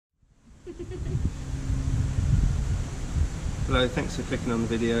Hello, thanks for clicking on the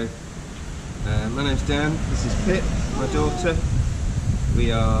video. My name's Dan, this is Pip, my daughter.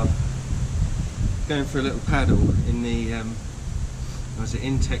 We are going for a little paddle in the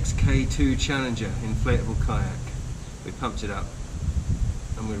Intex K2 Challenger inflatable kayak. We pumped it up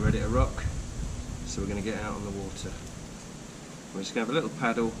and we're ready to rock, so we're going to get out on the water. We're just going to have a little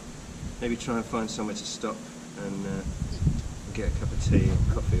paddle, maybe try and find somewhere to stop and get a cup of tea or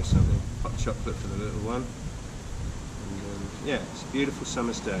coffee or something, hot chocolate for the little one. And, yeah, it's a beautiful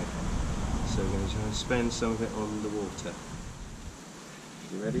summer's day, so we're going to try and spend some of it on the water.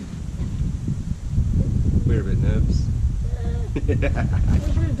 You ready? We're a bit nervous. We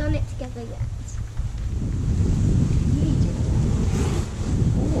haven't done it together yet.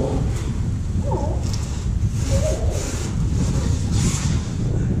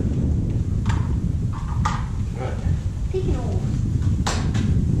 Taking off.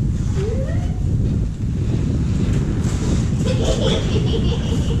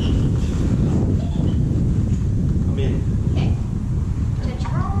 I'm in. Okay. Touch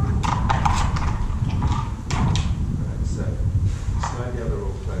roll. Right, so slide the other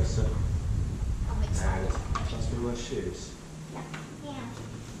roll closer. I'm excited. And trust me my shoes. Yeah.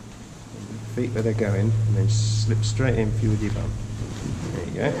 Feet where they're going, and then slip straight in for you with your bum. There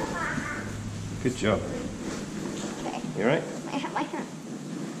you go. Good job. Okay. You alright? I have my hand.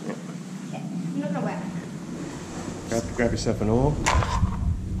 Yeah. Okay. I'm not gonna wear. Grab yourself an oar.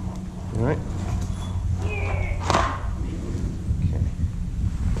 Alright? Okay.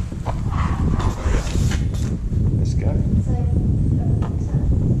 Let's go.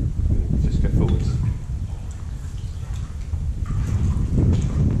 Just go forwards.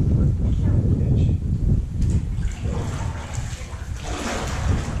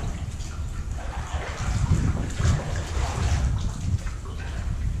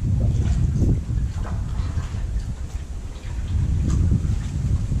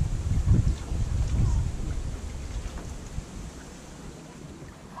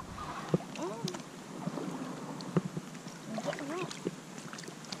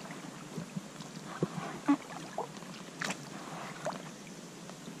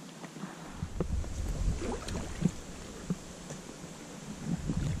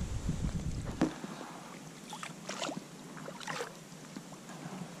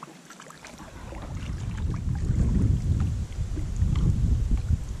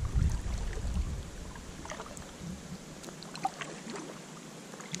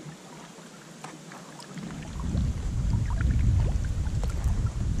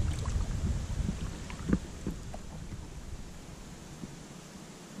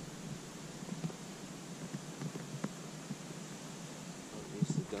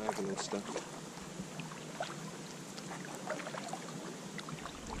 Diving and stuff.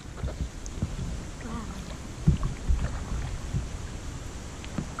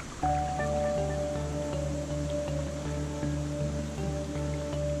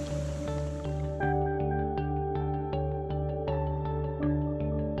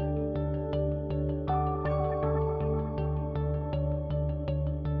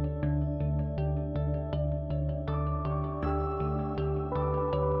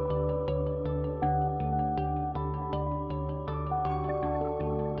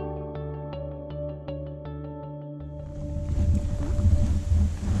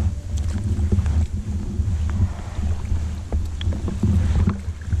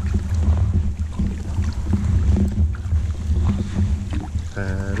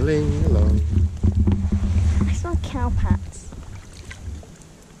 Paddling along. I saw cow pats.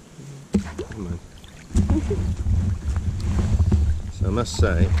 Come on. So I must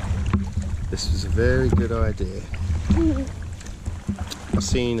say, this was a very good idea. I've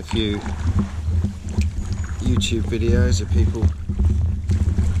seen a few YouTube videos of people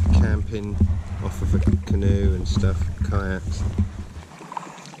camping off of a canoe and stuff, kayaks.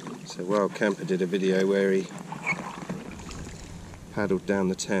 So Wild Camper did a video where he paddled down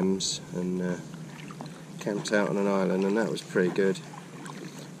the Thames and camped out on an island, and that was pretty good,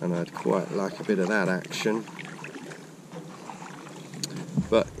 and I'd quite like a bit of that action.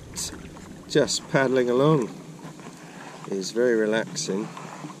 But just paddling along is very relaxing.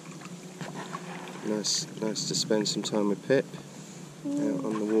 Nice to spend some time with Pip out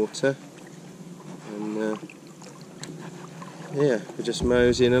on the water, and yeah, we're just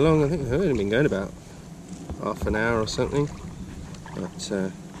moseying along. I think we've only been going about half an hour or something. But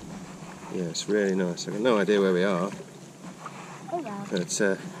yeah, it's really nice. I've got no idea where we are. But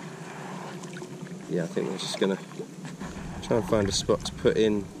yeah, I think we're just going to try and find a spot to put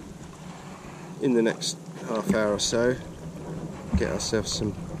in the next half hour or so. Get ourselves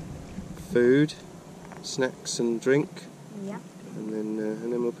some food, snacks and drink, Yep. And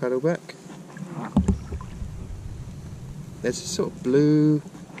then we'll paddle back. There's a sort of blue,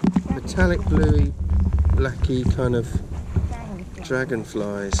 metallic bluey, blacky kind of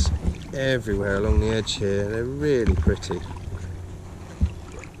dragonflies everywhere along the edge here. They're really pretty.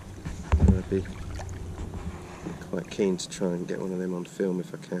 I'd be quite keen to try and get one of them on film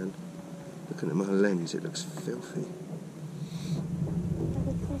if I can. Looking at my lens, it looks filthy.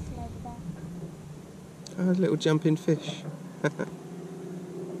 Oh, a little jumping fish.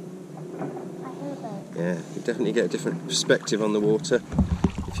 Yeah, you definitely get a different perspective on the water.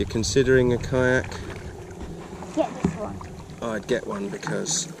 If you're considering a kayak, Get this one. I'd get one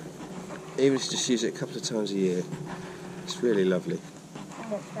because even if you just use it a couple of times a year, it's really lovely.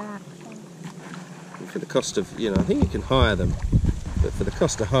 And for the cost of, I think you can hire them, but for the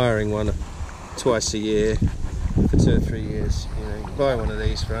cost of hiring one twice a year for 2 or 3 years, you can buy one of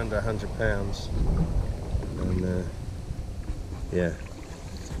these for under £100. And yeah,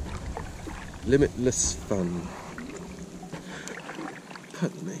 limitless fun.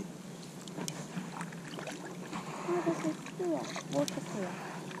 Pardon me. Oh, this is here. Water here.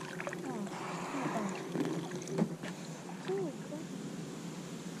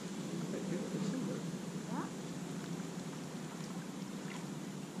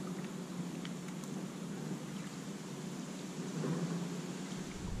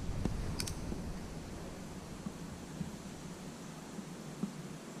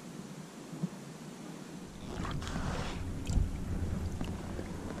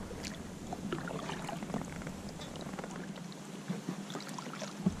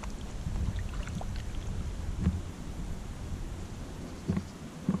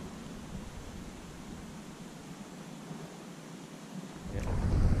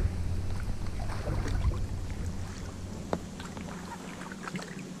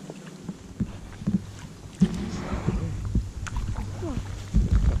 Oh,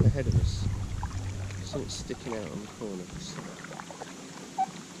 Ahead of us. Something sticking out on the corner.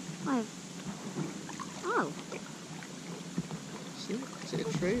 Oh. See? Is it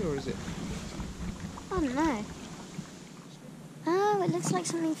a tree or is it? I don't know. Oh, it looks like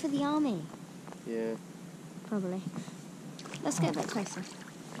something for the army. Yeah. Probably. Let's get a bit closer.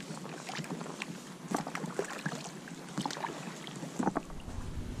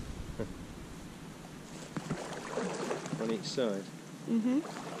 On each side? Mm-hmm.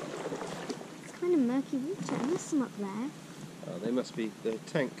 It's kind of murky water, and there's some up there. Oh, they must be the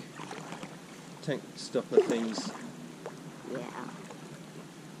tank stopper things. Yeah.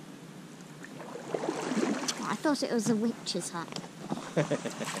 Oh, I thought it was a witch's hut. That's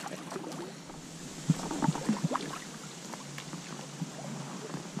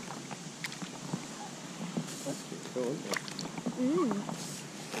pretty cool, isn't it?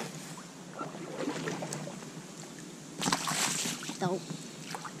 Dope.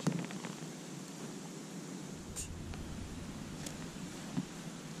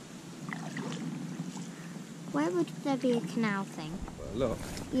 Where would there be a canal thing? Well, a lot.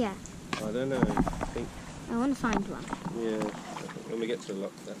 Yeah. I don't know. I think. I want to find one. Yeah. I think when we get to the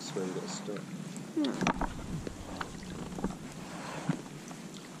lock, that's where we've got to stop. No.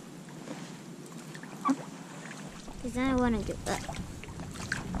 Because I want to do that.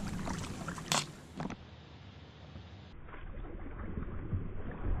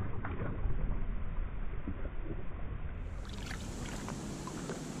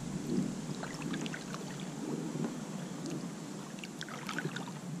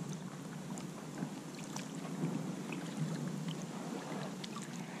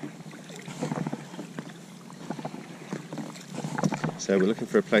 So we're looking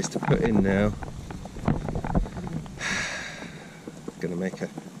for a place to put in now. Gonna make a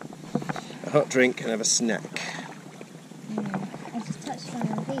hot drink and have a snack. I just touched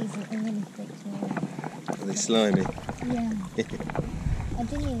one of these and it really freaked me out. Are they slimy? Yeah. I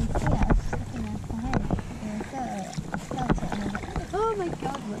didn't even see it. I was just looking at my head and I felt it and I was like, oh my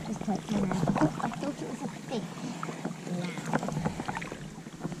god, what just touched my head? I thought it was a fish.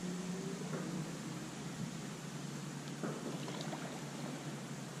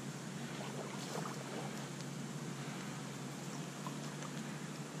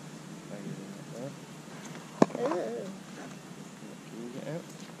 Yeah. Can you get out?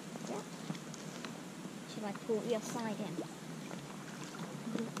 Yeah. Should I pull your side in?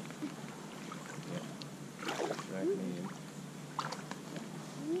 Yeah. Drag me in.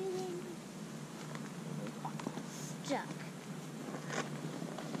 Stuck.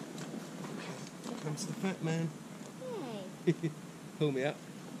 Here comes the fat man. Hey. Pull me up.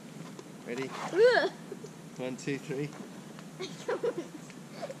 Ready? 1, 2, 3.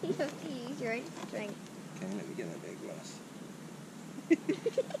 You have to use your own strength. Okay, let me get that big glass. Oh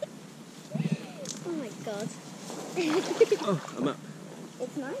my god. Oh, I'm up.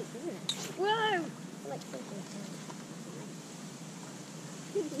 It's nice, isn't it? Whoa! I like something.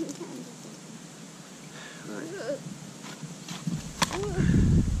 Right. Nice.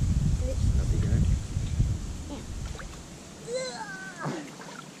 Up you go.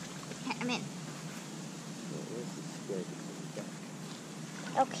 Okay, I'm in. Oh, where's the square?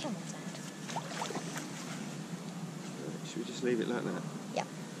 Oh, come on, Dad. Right, should we just leave it like that? Yeah.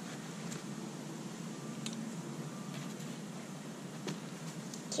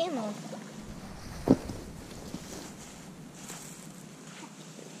 Camel.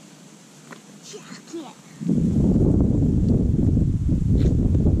 Jacket.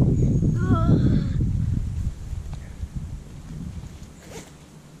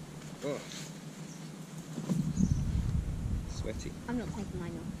 Oh. Sweaty. I'm not taking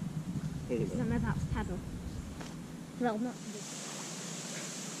mine off. Here you Because go. I'm about to paddle. Well, not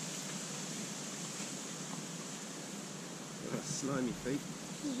Oh, slimy feet.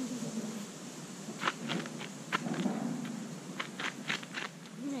 You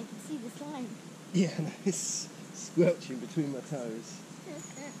know, I can see the slime. Yeah, no, it's squelching between my toes.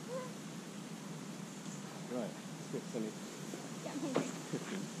 Right, let's get something Yeah, I'm hungry.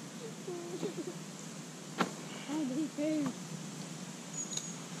 cooking. Hungry food.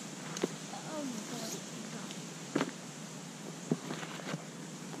 Oh my god.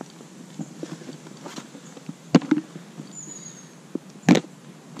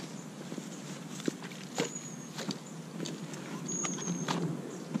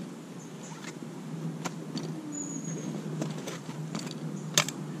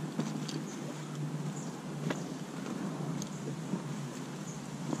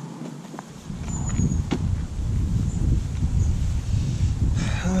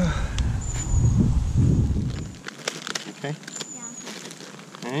 Okay?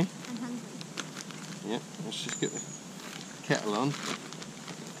 Yeah, Hey? I'm hungry. Yeah, let's just get the kettle on.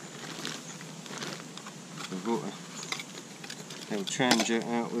 We've brought a little Challenger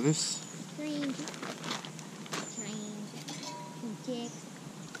out with us. Strange. Intex.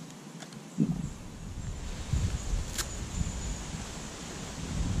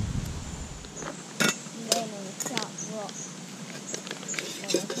 And then on the sharp rock.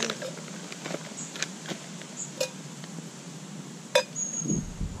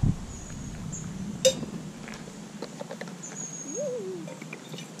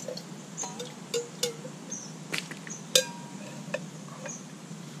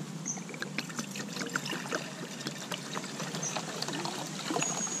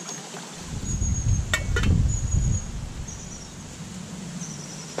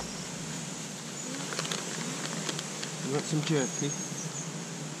 You want some jerky?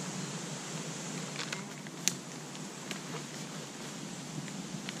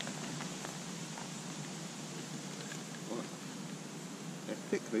 What? They're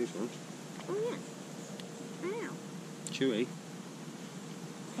thick, these ones. Oh yeah. Ow. Chewy.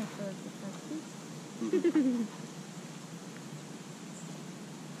 Careful of the puppy.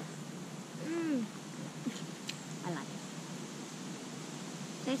 I like it.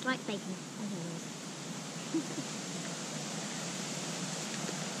 Tastes like bacon, as always.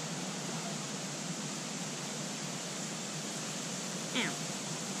 Ow.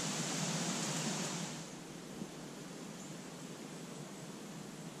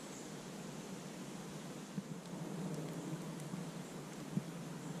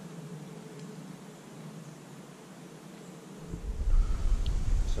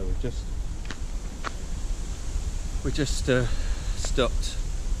 So we just stopped.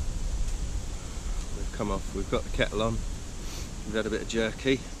 We've come off. We've got the kettle on. We've had a bit of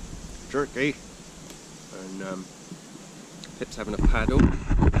jerky, and Pip's having a paddle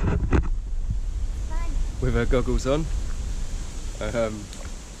with her goggles on.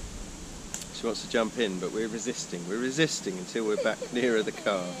 She wants to jump in, but we're resisting. We're resisting until we're back nearer the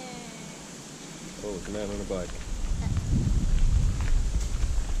car. Oh, there's a man on a bike.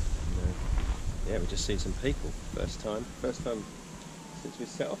 Yeah, we just see some people. First time since we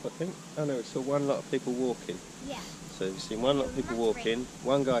set off, I think. Oh no, we saw one lot of people walking. Yeah. So we've seen one lot of people walking,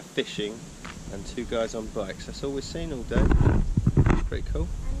 one guy fishing, and two guys on bikes. That's all we've seen all day. Pretty cool.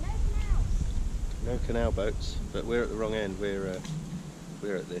 And no canals. No canal boats, but we're at the wrong end. We're at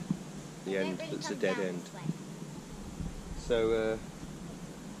the end that's a dead end. So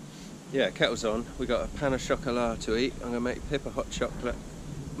yeah, kettle's on. We got a pan of chocolat to eat. I'm gonna make Pip a hot chocolate,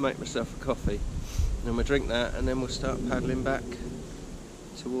 make myself a coffee, and then we'll drink that, and then we'll start paddling back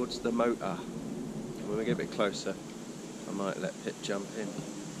towards the motor. And when we get a bit closer, I might let Pip jump in.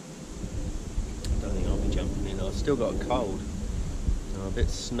 I don't think I'll be jumping in. I've still got a cold, are a bit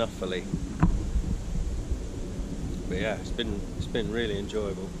snuffly. But yeah, it's been really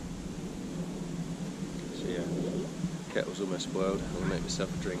enjoyable. So yeah, kettle's almost boiled. I'm gonna make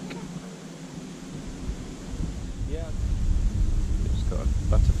myself a drink. Yeah, it's got a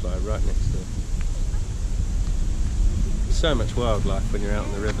butterfly right next to it. So much wildlife when you're out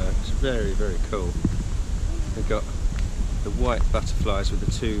on the river. It's very, very cool. We've got the white butterflies with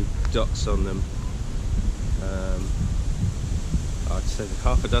the 2 dots on them. I'd say there's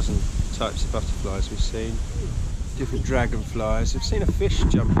half a dozen types of butterflies we've seen. Different dragonflies. I've seen a fish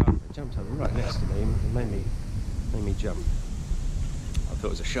jump up. It jumped up right next to me and made me jump. I thought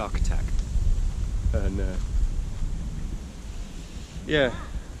it was a shark attack. And yeah.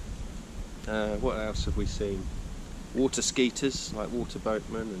 What else have we seen? Water skeeters, like water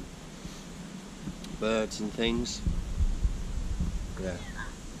boatmen, and birds and things. Yeah,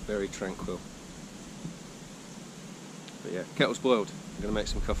 very tranquil. But yeah, kettle's boiled. I'm going to make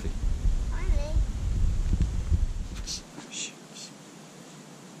some coffee.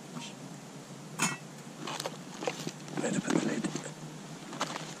 Where to put the lid?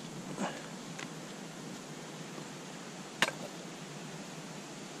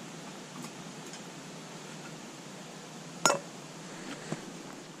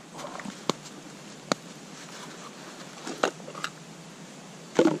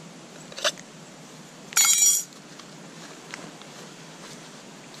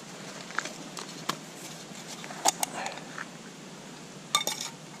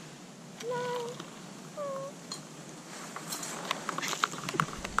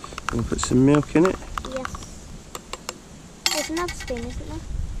 Gonna put some milk in it? Yes. There's another spoon, isn't there?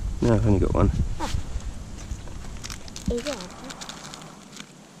 No, I've only got one. Oh. Is it?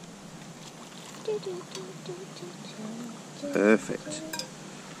 Perfect.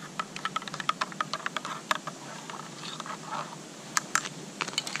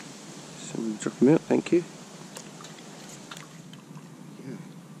 Some drop of milk, thank you.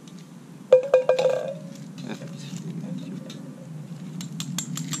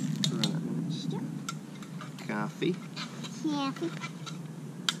 Coffee. Coffee.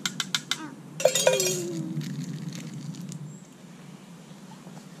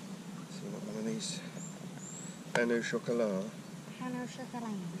 So I've got one of these pain au chocolat. Pain au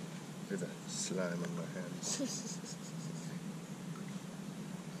chocolat. With a slime on my hands.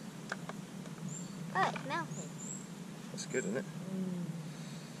 Oh, it's melted. That's good, isn't it?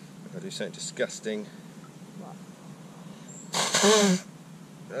 If I do something disgusting. What?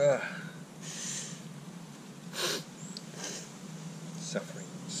 Ugh.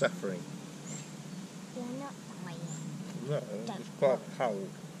 Suffering. You're not dying. No, it's quite cold.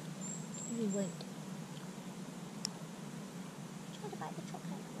 You won't. Try to bite the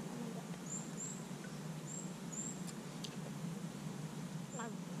chocolate. No.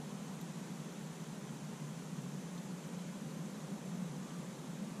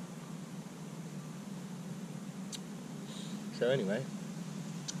 So anyway,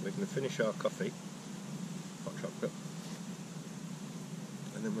 we're going to finish our coffee, hot chocolate,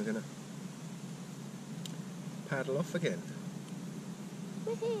 and then we're going to paddle off again.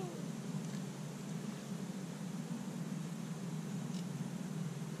 Woohoo!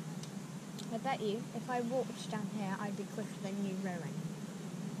 I bet you, if I walked down here, I'd be quicker than you rowing.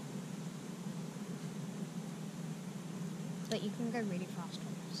 But you can go really fast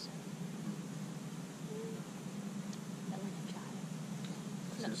on this. But like a child.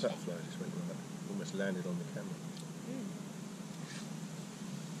 So the butterfly just went right, almost landed on the camera.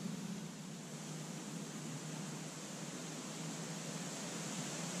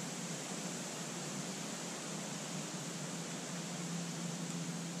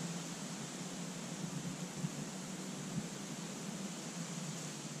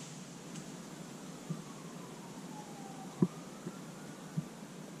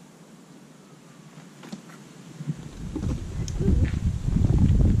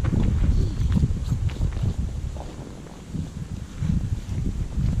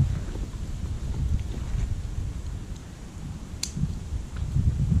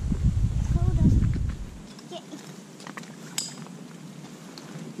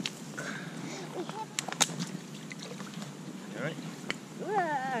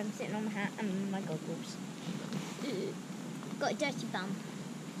 I'm sitting on my hat and my goggles. Got a dirty bum.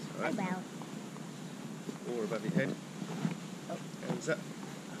 Right. Oh well. Or above your head. Oh. Hands up.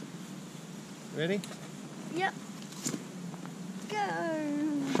 Ready? Yep. Go.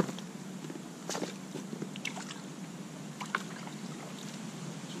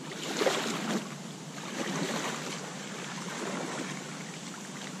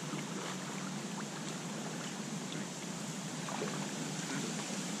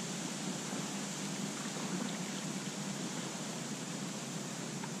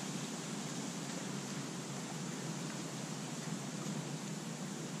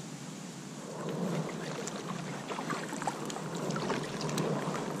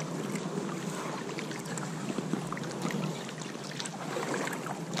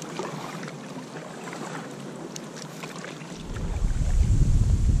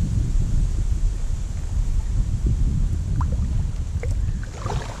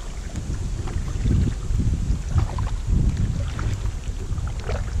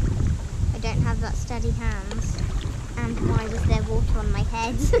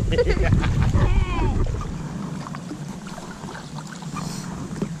 legs. Yay.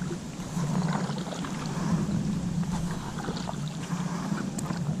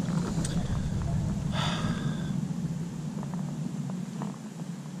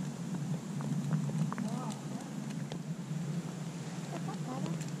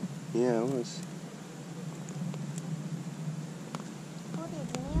 Yeah, I was.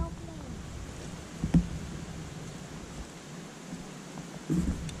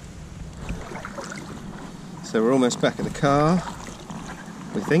 So we're almost back at the car,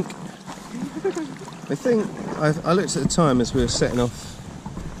 we think. I looked at the time as we were setting off,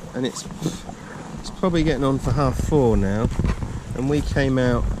 and it's probably getting on for 4:30 now, and we came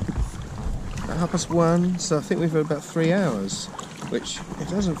out at 1:30, so I think we've had about 3 hours, which it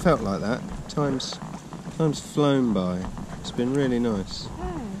hasn't felt like that. Time's flown by. It's been really nice.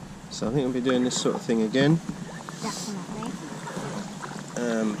 So I think we'll be doing this sort of thing again. Definitely.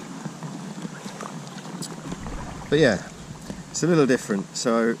 But yeah, it's a little different,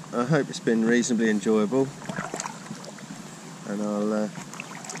 so I hope it's been reasonably enjoyable, and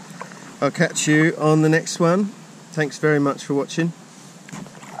I'll catch you on the next one. Thanks very much for watching,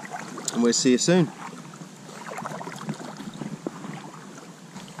 and we'll see you soon.